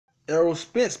Errol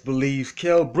Spence believes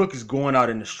Kell Brook is going out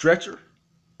in a stretcher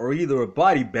or either a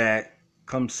body bag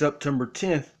come September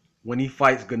 10th when he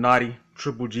fights Gennady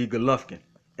Golovkin.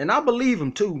 And I believe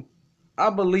him too. I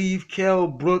believe Kell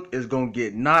Brook is going to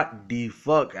get knocked the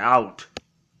fuck out.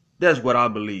 That's what I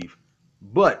believe.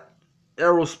 But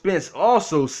Errol Spence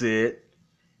also said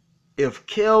if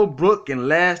Kell Brook can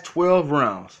last 12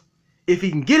 rounds, if he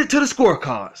can get it to the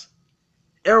scorecards,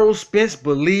 Errol Spence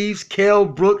believes Kell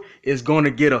Brook is going to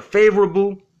get a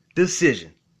favorable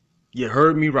decision. You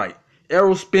heard me right.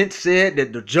 Errol Spence said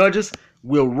that the judges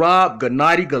will rob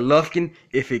Gennady Golovkin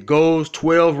if it goes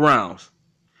 12 rounds.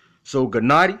 So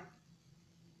Gennady,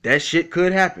 that shit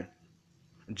could happen.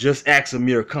 Just ask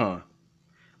Amir Khan.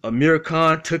 Amir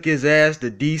Khan took his ass to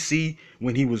DC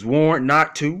when he was warned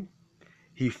not to.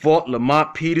 He fought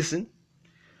Lamont Peterson.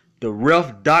 The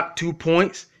ref docked 2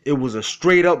 points. It was a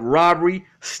straight up robbery,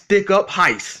 stick up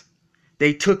heist.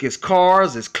 They took his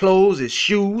cars, his clothes, his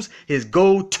shoes, his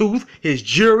gold tooth, his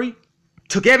jewelry,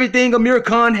 took everything Amir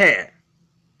Khan had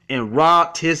and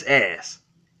robbed his ass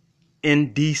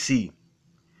in DC.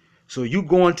 So you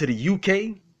going to the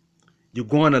UK, you're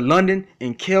going to London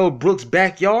in Kell Brook's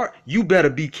backyard, you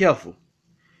better be careful.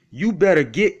 You better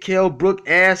get Kell Brook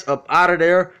ass up out of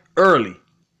there early.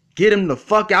 Get him the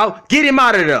fuck out. Get him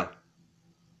out of there.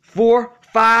 4,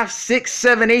 5, 6,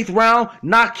 7, 8th round,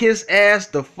 knock his ass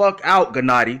the fuck out,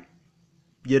 Gennady.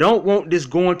 You don't want this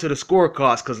going to the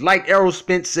scorecards because like Errol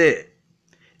Spence said,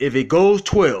 if it goes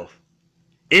 12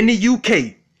 in the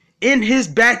UK, in his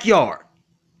backyard,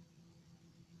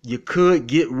 you could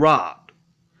get robbed.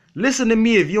 Listen to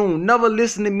me if you don't never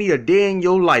listen to me a day in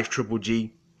your life, Triple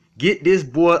G. Get this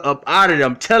boy up out of there,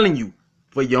 I'm telling you,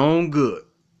 for your own good.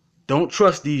 Don't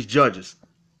trust these judges.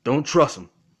 Don't trust them.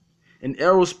 And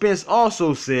Errol Spence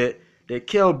also said that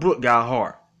Kell Brook got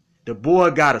hard. The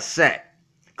boy got a sack.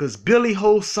 Because Billy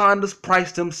Ho Saunders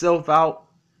priced himself out.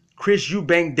 Chris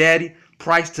Eubank Daddy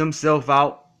priced himself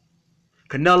out.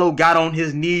 Canelo got on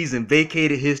his knees and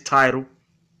vacated his title.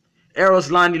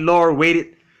 Errol's Lonnie Laura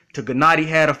waited till Gennady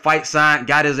had a fight signed,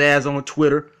 got his ass on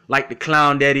Twitter like the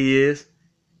clown that he is,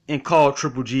 and called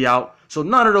Triple G out. So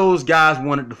none of those guys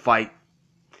wanted to fight.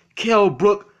 Kell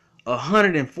Brook,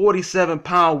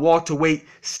 147-pound welterweight,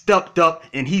 stepped up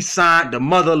and he signed the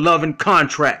mother-loving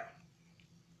contract.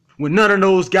 When none of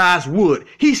those guys would,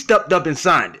 he stepped up and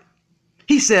signed it.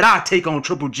 He said, I'll take on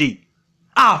Triple G.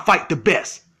 I'll fight the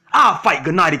best. I'll fight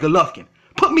Gennady Golovkin.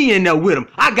 Put me in there with him.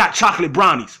 I got chocolate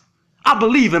brownies. I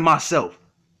believe in myself.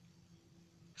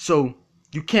 So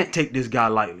you can't take this guy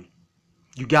lightly.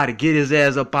 You got to get his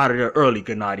ass up out of there early,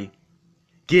 Gennady.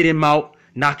 Get him out.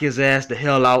 Knock his ass the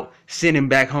hell out, send him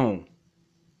back home.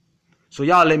 So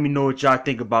y'all let me know what y'all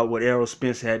think about what Errol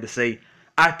Spence had to say.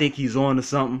 I think he's on to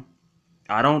something.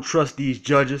 I don't trust these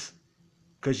judges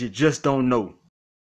because you just don't know.